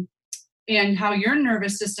 and how your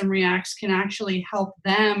nervous system reacts can actually help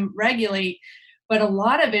them regulate. But a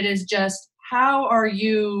lot of it is just, how are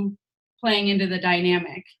you playing into the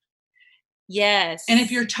dynamic? Yes. And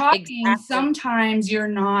if you're talking, exactly, sometimes you're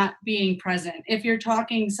not being present. If you're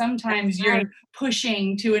talking, sometimes you're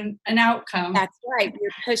pushing to an outcome. That's right.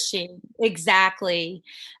 You're pushing. Exactly.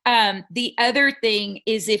 The other thing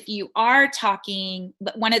is, if you are talking,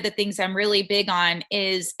 one of the things I'm really big on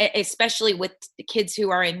is, especially with the kids who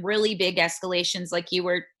are in really big escalations, like you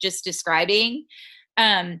were just describing,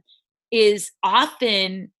 is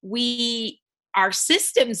often our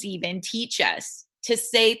systems even teach us to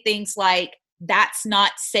say things like, that's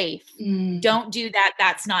not safe. Don't do that.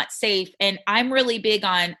 That's not safe. And I'm really big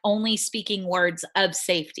on only speaking words of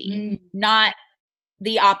safety, not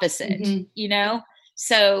the opposite,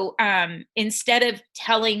 So instead of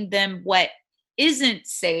telling them what isn't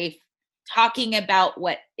safe, talking about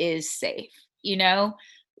what is safe,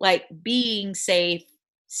 like being safe,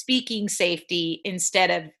 speaking safety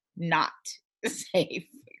instead of not safe,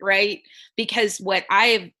 right? Because what I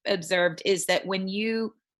have observed is that when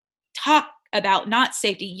you talk about not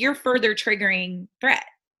safety, you're further triggering threat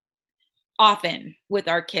often with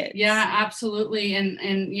our kids. Yeah, absolutely. And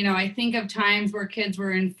I think of times where kids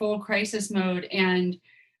were in full crisis mode, and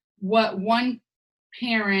what one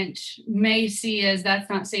parent may see as, that's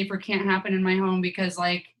not safe or can't happen in my home because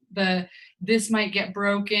this might get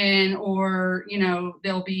broken, or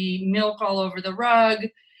there'll be milk all over the rug.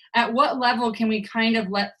 At what level can we kind of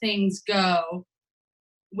let things go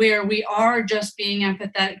where we are just being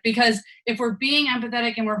empathetic? Because if we're being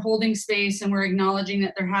empathetic and we're holding space and we're acknowledging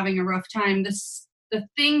that they're having a rough time, the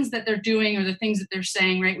things that they're doing or the things that they're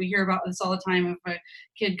saying, right? We hear about this all the time. If a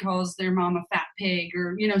kid calls their mom a fat pig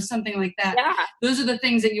or, something like that. Yeah. Those are the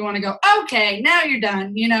things that you want to go, okay, now you're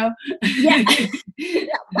done, Yeah.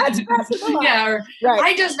 That's possible. Yeah. Or right.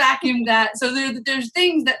 I just vacuumed that. So there's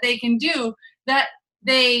things that they can do that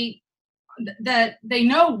they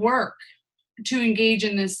know work to engage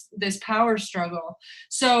in this power struggle.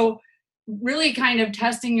 So really kind of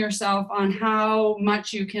testing yourself on how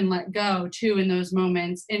much you can let go too in those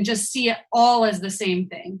moments, and just see it all as the same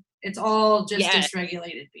thing. It's all just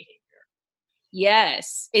dysregulated behavior.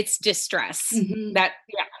 Yes. It's distress.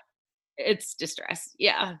 It's distress.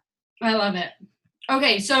 Yeah. I love it.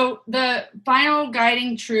 Okay. So the final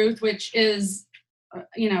guiding truth, which is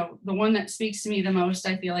the one that speaks to me the most,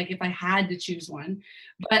 I feel like, if I had to choose one,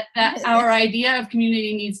 but that our idea of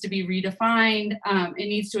community needs to be redefined. It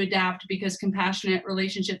needs to adapt because compassionate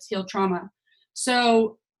relationships heal trauma.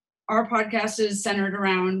 So our podcast is centered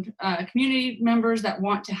around community members that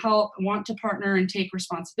want to help, want to partner and take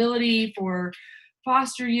responsibility for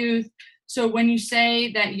foster youth. So when you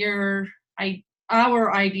say that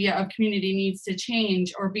our idea of community needs to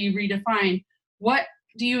change or be redefined, what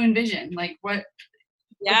do you envision? Like what's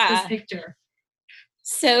this picture?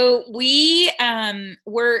 So we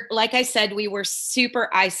were, like I said, we were super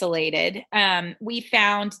isolated. We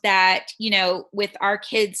found that, with our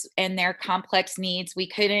kids and their complex needs, we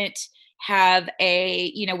couldn't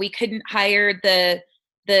we couldn't hire the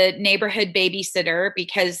neighborhood babysitter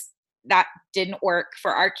because that didn't work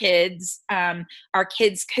for our kids. Our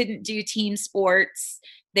kids couldn't do team sports.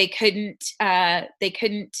 They couldn't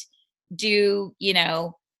do,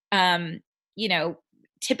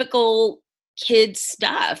 typical kid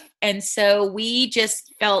stuff. And so we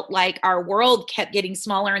just felt like our world kept getting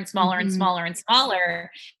smaller and smaller and smaller and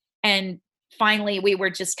smaller. And finally we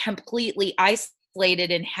were just completely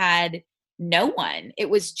isolated and had no one. It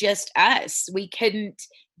was just us. We couldn't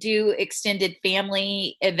do extended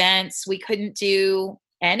family events. We couldn't do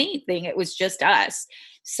anything. It was just us.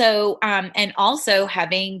 So, and also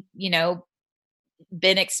having,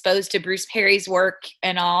 been exposed to Bruce Perry's work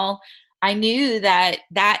and all, I knew that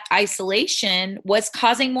isolation was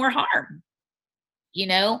causing more harm,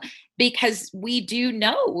 because we do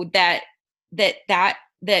know that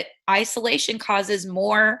isolation causes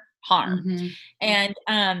more harm. And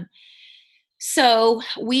so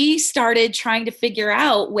we started trying to figure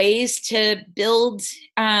out ways to build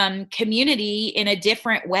community in a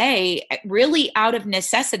different way, really out of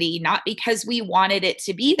necessity, not because we wanted it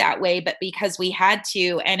to be that way, but because we had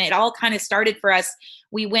to. And it all kind of started for us.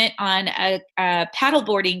 We went on a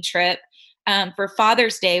paddleboarding trip for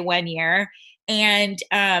Father's Day one year. And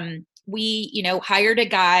we, hired a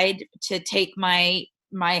guide to take my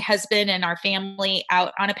husband and our family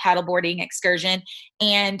out on a paddleboarding excursion.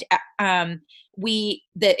 And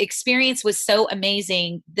the experience was so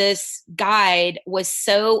amazing. This guide was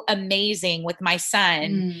so amazing with my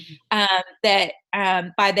son that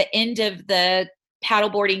by the end of the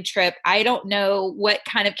paddleboarding trip, I don't know what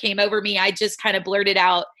kind of came over me. I just kind of blurted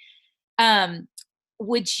out, his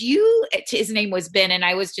name was Ben. And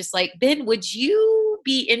I was just like, Ben, would you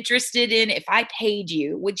be interested in, if I paid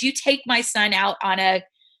you, would you take my son out on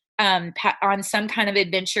on some kind of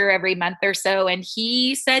adventure every month or so? And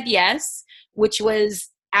he said yes, which was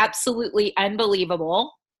absolutely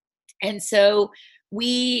unbelievable. And so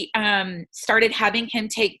we started having him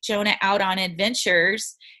take Jonah out on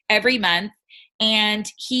adventures every month.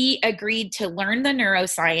 And he agreed to learn the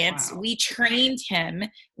neuroscience. Wow. We trained him.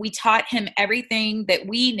 We taught him everything that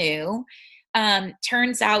we knew.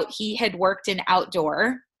 Turns out he had worked in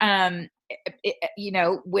outdoor,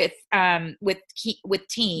 with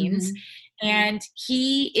teens. And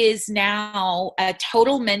he is now a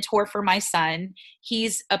total mentor for my son.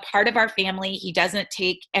 He's a part of our family. He doesn't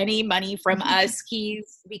take any money from us.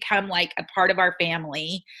 He's become like a part of our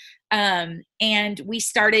family. And we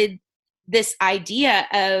started this idea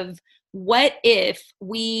of, what if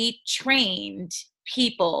we trained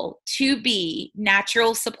people to be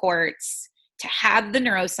natural supports, to have the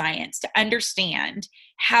neuroscience, to understand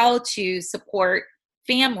how to support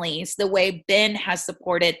families the way Ben has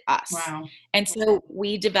supported us. Wow. And so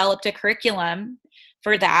we developed a curriculum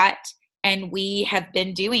for that, and we have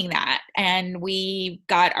been doing that. And we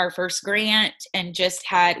got our first grant and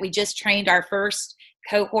we just trained our first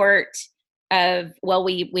cohort of,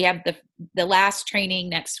 we have the last training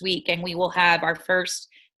next week, and we will have our first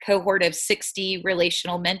cohort of 60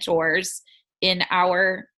 relational mentors in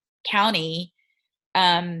our county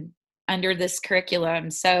under this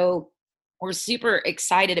curriculum. So we're super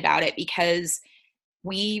excited about it, because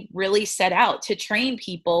we really set out to train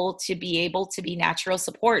people to be able to be natural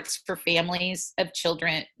supports for families of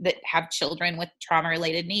children that have children with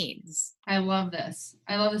trauma-related needs. I love this.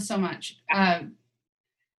 I love this so much.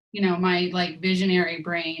 My visionary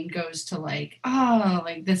brain goes to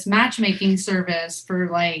this matchmaking service for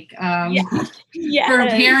yes, for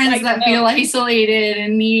parents that feel isolated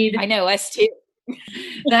and need. I know, us too.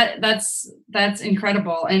 That's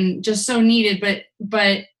incredible and just so needed,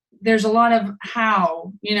 but there's a lot of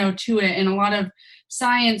how to it, and a lot of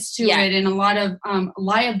science to it, and a lot of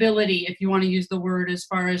liability, if you want to use the word, as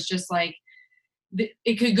far as just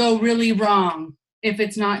it could go really wrong if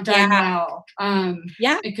it's not done well.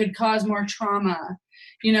 It could cause more trauma,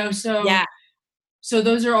 so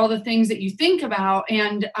those are all the things that you think about.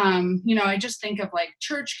 And, I just think of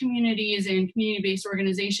church communities and community-based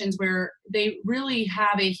organizations where they really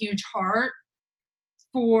have a huge heart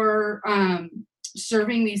for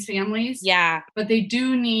serving these families. Yeah. But they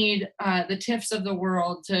do need the TIFs of the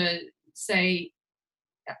world to say,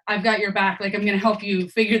 I've got your back. Like, I'm going to help you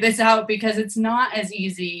figure this out, because it's not as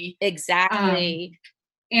easy. Exactly.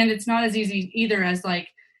 And it's not as easy either as like,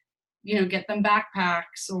 get them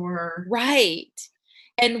backpacks or. Right.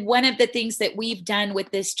 And one of the things that we've done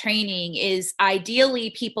with this training is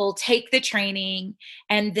ideally people take the training,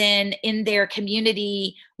 and then in their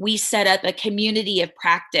community, we set up a community of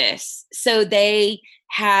practice. So they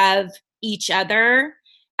have each other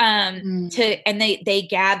and they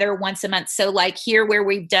gather once a month. So like here where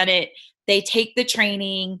we've done it, they take the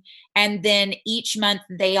training, and then each month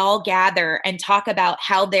they all gather and talk about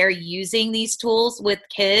how they're using these tools with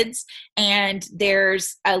kids. And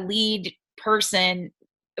there's a lead person.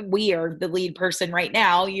 We are the lead person right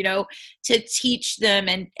now, to teach them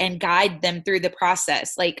and guide them through the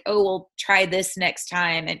process. Like, oh, we'll try this next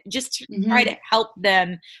time, and just try to help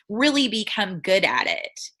them really become good at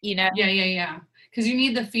it, Yeah. Because you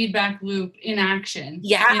need the feedback loop in action.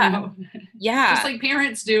 Yeah. Yeah. Just like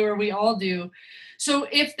parents do, or we all do. So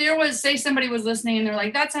if there was, say somebody was listening and they're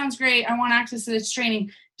like, that sounds great, I want access to this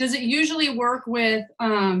training. Does it usually work with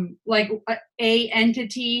like a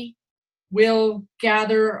entity will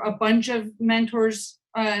gather a bunch of mentors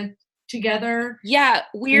together? Yeah,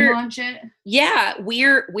 launch it. Yeah,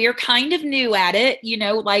 we're kind of new at it,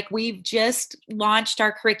 like we've just launched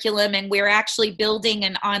our curriculum, and we're actually building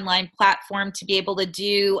an online platform to be able to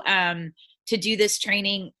do this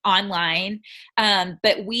training online.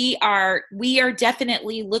 But we are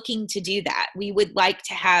definitely looking to do that. We would like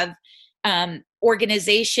to have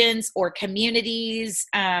organizations or communities,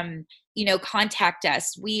 contact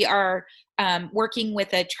us. We are working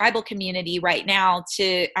with a tribal community right now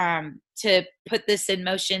to put this in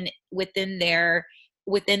motion within their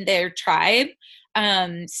tribe.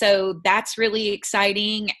 So that's really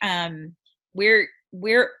exciting. We're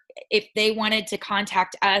if they wanted to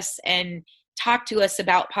contact us and talk to us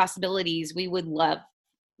about possibilities, we would love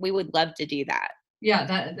to do that. Yeah,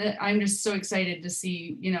 that I'm just so excited to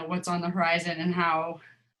see, what's on the horizon, and how,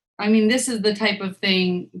 this is the type of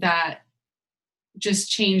thing that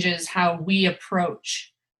just changes how we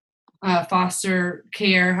approach foster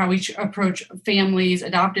care, how we approach families,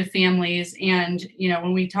 adoptive families. And,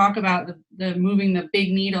 when we talk about the moving the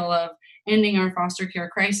big needle of ending our foster care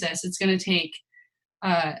crisis, it's going to take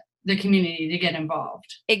the community to get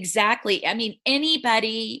involved. Exactly.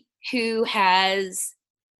 Anybody who has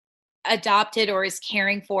adopted or is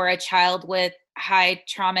caring for a child with high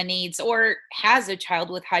trauma needs, or has a child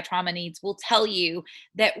with high trauma needs, will tell you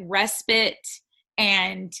that respite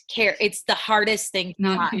and care, it's the hardest thing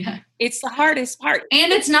to find. It's the hardest part.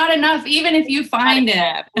 And it's not enough, even if you find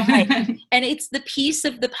it. Right. And it's the piece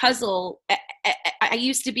of the puzzle. I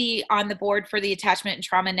used to be on the board for the Attachment and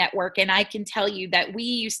Trauma Network, and I can tell you that we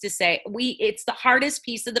used to say, it's the hardest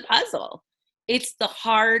piece of the puzzle. It's the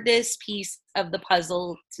hardest piece of the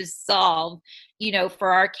puzzle to solve,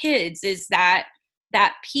 for our kids, is that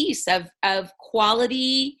piece of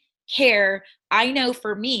quality care. I know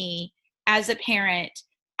for me as a parent,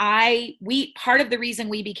 part of the reason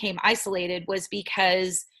we became isolated was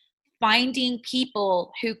because finding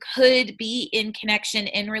people who could be in connection,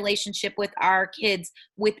 in relationship with our kids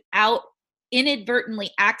without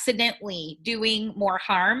inadvertently, accidentally doing more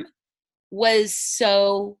harm was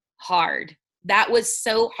so hard. That was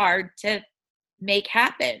so hard to make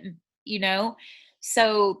happen,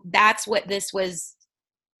 So that's what this was.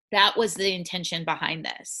 That was the intention behind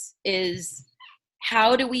this, is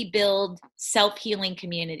how do we build self-healing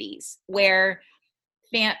communities where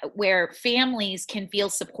families can feel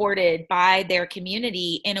supported by their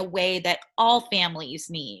community in a way that all families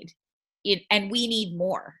need, and we need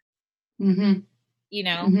more.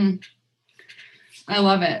 I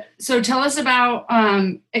love it. So tell us about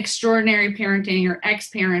Extraordinary Parenting, or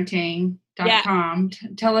xparenting.com.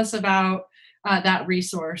 Tell us about that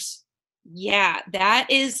resource. Yeah, that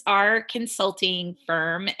is our consulting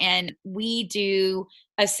firm, and we do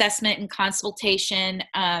assessment and consultation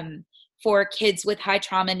for kids with high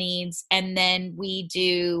trauma needs. And then we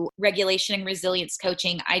do regulation and resilience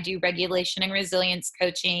coaching. I do regulation and resilience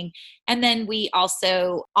coaching. And then we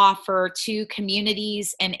also offer to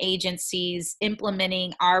communities and agencies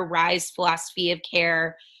implementing our RISE philosophy of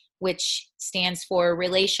care, which stands for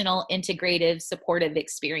Relational Integrative Supportive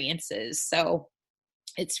Experiences. So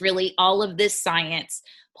it's really all of this science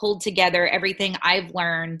pulled together, everything I've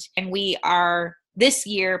learned. And we are this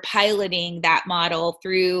year piloting that model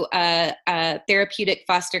through a therapeutic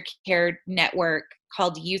foster care network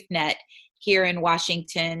called YouthNet here in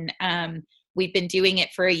Washington. We've been doing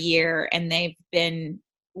it for a year, and they've been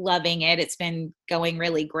loving it. It's been going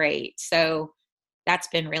really great. So that's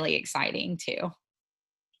been really exciting too.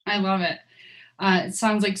 I love it. It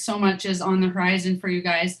sounds like so much is on the horizon for you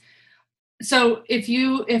guys. So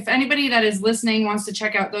if anybody that is listening wants to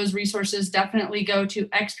check out those resources, definitely go to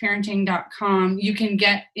xparenting.com. You can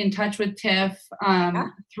get in touch with Tiff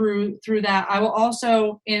through that. I will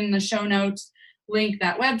also, in the show notes, link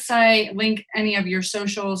that website, link any of your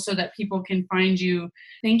socials so that people can find you.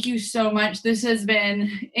 Thank you so much. This has been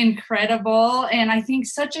incredible. And I think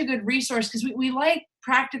such a good resource because we like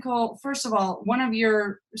practical. First of all, one of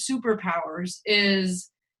your superpowers is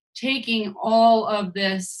taking all of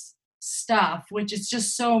this stuff, which is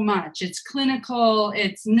just so much. It's clinical,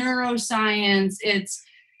 it's neuroscience, it's,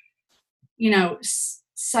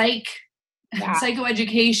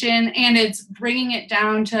 psychoeducation, and it's bringing it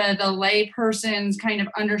down to the lay person's kind of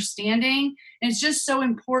understanding. And it's just so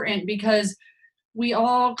important because we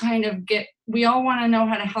all want to know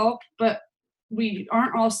how to help, but we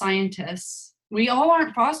aren't all scientists. We all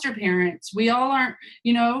aren't foster parents. We all aren't,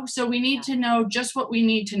 so we need to know just what we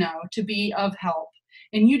need to know to be of help.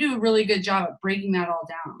 And you do a really good job at breaking that all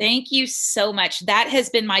down. Thank you so much. That has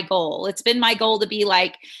been my goal. It's been my goal to be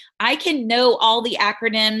like, I can know all the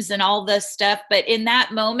acronyms and all the stuff, but in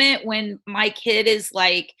that moment when my kid is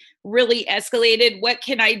like really escalated,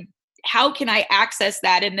 how can I access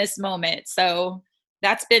that in this moment? So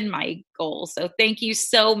that's been my goal. So thank you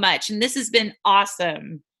so much. And this has been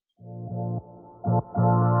awesome.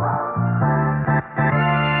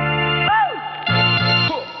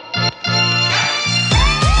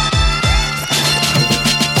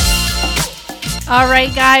 All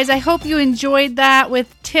right, guys, I hope you enjoyed that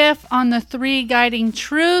with Tiff on the 3 guiding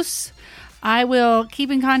truths. I will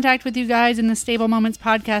keep in contact with you guys in the Stable Moments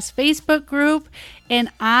Podcast Facebook group, and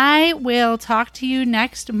I will talk to you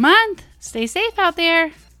next month. Stay safe out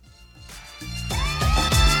there.